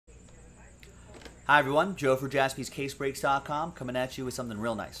Hi everyone, Joe for JaspysCaseBreaks.com coming at you with something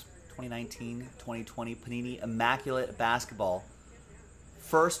real nice. 2019-2020 Panini Immaculate Basketball.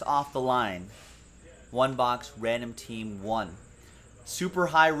 First off the line, one box, random team 1. Super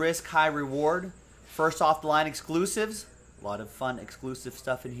high risk, high reward. First off the line exclusives. A lot of fun exclusive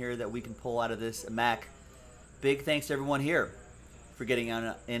stuff in here that we can pull out of this Mac. Big thanks to everyone here for getting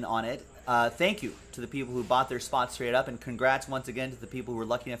in on it. Thank you to the people who bought their spots straight up, and congrats once again to the people who were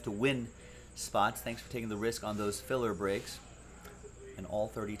lucky enough to win spots. Thanks for taking the risk on those filler breaks. And all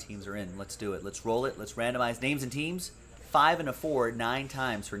 30 teams are in. Let's do it. Let's roll it. Let's randomize names and teams. 5 and a 4, 9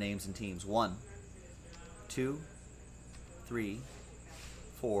 times for names and teams. 1, 2, 3,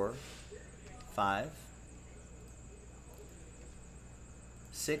 4, 5,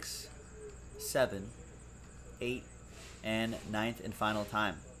 6, 7, 8, and 9th and final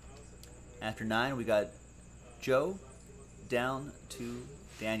time. After 9, we got Joe down to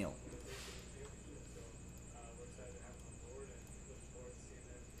Daniel.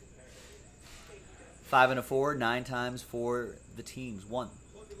 Five and a 4, 9 times for the teams. 1,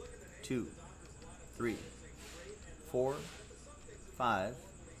 2, 3, 4, 5,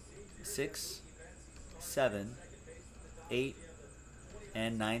 6, 7, 8,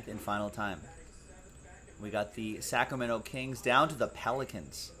 and 9th and final time. We got the Sacramento Kings down to the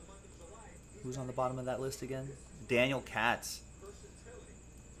Pelicans. Who's on the bottom of that list again? Daniel Katz.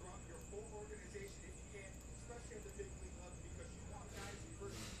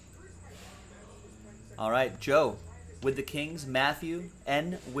 All right, Joe with the Kings, Matthew,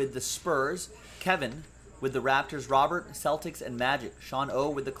 N with the Spurs, Kevin with the Raptors, Robert, Celtics, and Magic, Sean O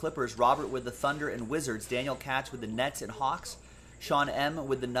with the Clippers, Robert with the Thunder and Wizards, Daniel Katz with the Nets and Hawks, Sean M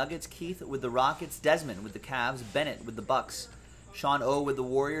with the Nuggets, Keith with the Rockets, Desmond with the Cavs, Bennett with the Bucks, Sean O with the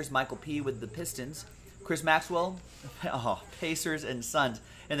Warriors, Michael P with the Pistons, Chris Maxwell, Pacers and Suns.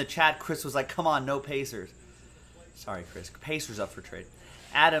 In the chat, Chris was like, come on, no Pacers. Sorry, Chris. Pacers up for trade.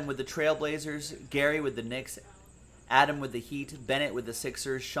 Adam with the Trailblazers, Gary with the Knicks, Adam with the Heat, Bennett with the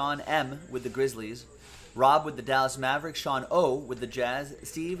Sixers, Sean M with the Grizzlies, Rob with the Dallas Mavericks, Sean O with the Jazz,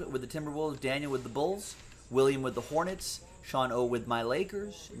 Steve with the Timberwolves, Daniel with the Bulls, William with the Hornets, Sean O with my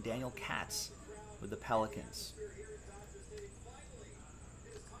Lakers, and Daniel Katz with the Pelicans.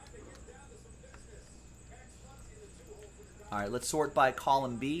 All right, let's sort by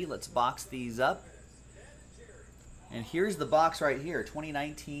column B. Let's box these up. And here's the box right here,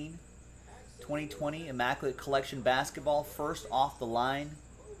 2019-2020 Immaculate Collection Basketball, first off the line,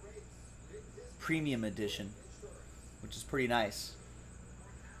 premium edition, which is pretty nice.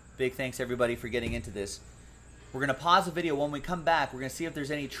 Big thanks everybody for getting into this. We're going to pause the video. When we come back, we're going to see if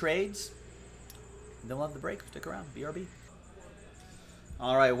there's any trades. And then we'll have the break. Stick around. BRB.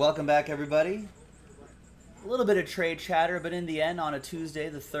 All right, welcome back everybody. A little bit of trade chatter, but in the end, on a Tuesday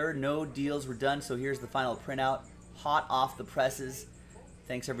the 3rd, no deals were done, so here's the final printout. Hot off the presses.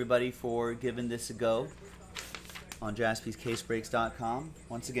 Thanks everybody for giving this a go on JaspysCaseBreaks.com.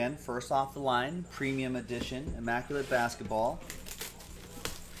 Once again, first off the line, premium edition, Immaculate Basketball.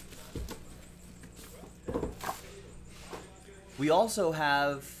 We also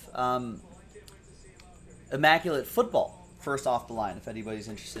have Immaculate Football, first off the line, if anybody's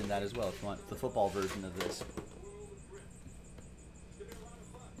interested in that as well, if you want the football version of this.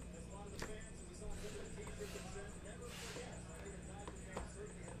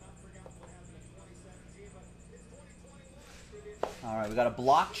 All right, we got a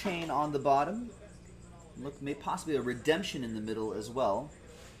blockchain on the bottom. Look, maybe possibly a redemption in the middle as well.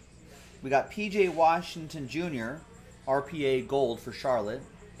 We got P.J. Washington Jr., RPA Gold for Charlotte.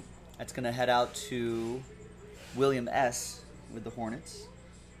 That's going to head out to William S. with the Hornets.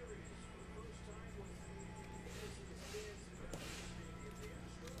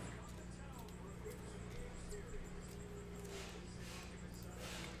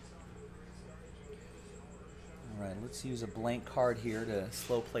 All right, let's use a blank card here to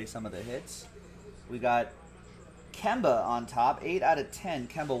slow play some of the hits. We got Kemba on top, 8 out of 10.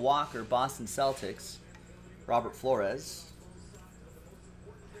 Kemba Walker, Boston Celtics. Robert Flores.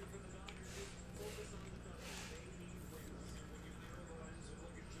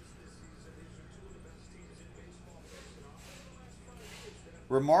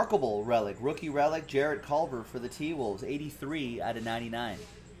 Remarkable relic, rookie relic, Jarrett Culver for the T-Wolves, 83 out of 99.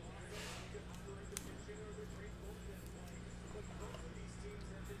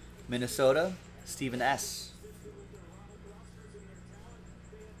 Minnesota, Stephen S.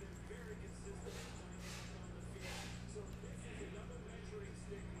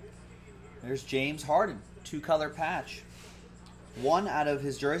 There's James Harden, 2-color patch. 1 out of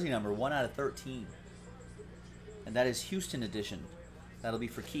his jersey number, 1 out of 13. And that is Houston edition. That'll be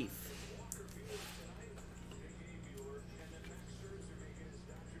for Keith.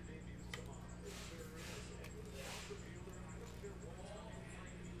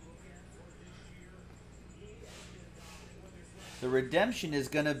 redemption is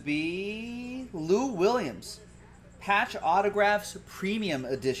going to be Lou Williams. Patch Autographs Premium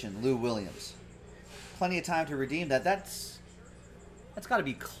Edition, Lou Williams. Plenty of time to redeem that. That's got to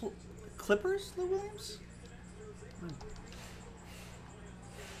be Clippers, Lou Williams?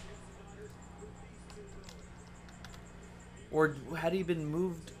 Or had he been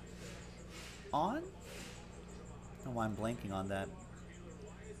moved on? I don't know why I'm blanking on that.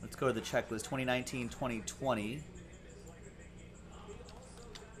 Let's go to the checklist. 2019-2020.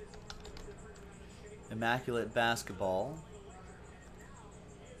 Immaculate Basketball.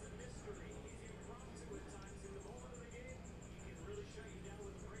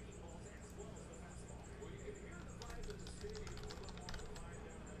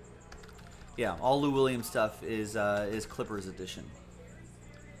 Yeah, all Lou Williams stuff is Clippers edition.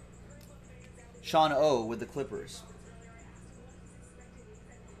 Sean O with the Clippers.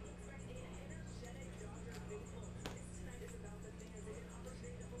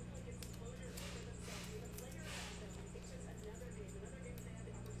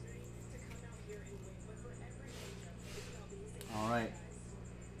 All right.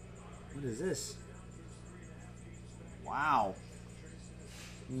 What is this? Wow.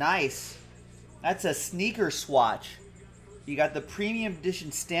 Nice. That's a sneaker swatch. You got the premium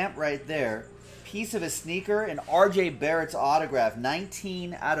edition stamp right there. Piece of a sneaker and RJ Barrett's autograph.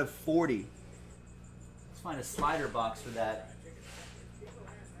 19 out of 40. Let's find a slider box for that.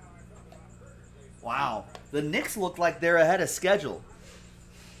 Wow. The Knicks look like they're ahead of schedule,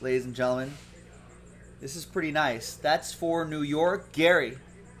 ladies and gentlemen. This is pretty nice. That's for New York. Gary.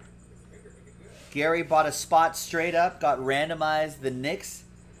 Gary bought a spot straight up, got randomized the Knicks,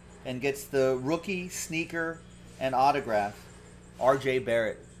 and gets the rookie, sneaker, and autograph. RJ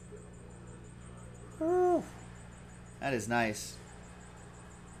Barrett. Woo. That is nice.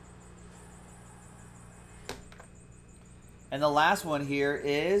 And the last one here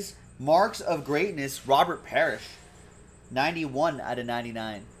is Marks of Greatness, Robert Parrish. 91 out of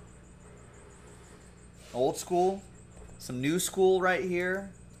 99. Old school. Some new school right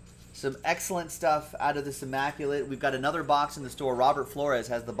here. Some excellent stuff out of this Immaculate. We've got another box in the store. Robert Flores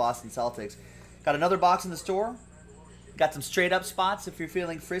has the Boston Celtics. Got another box in the store. Got some straight up spots if you're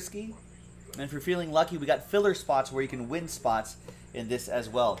feeling frisky. And if you're feeling lucky, we got filler spots where you can win spots in this as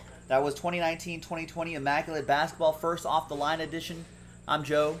well. That was 2019-2020 Immaculate Basketball First Off the Line Edition. I'm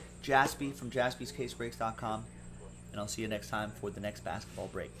Joe Jaspy from JaspysCaseBreaks.com. And I'll see you next time for the next basketball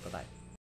break. Bye-bye.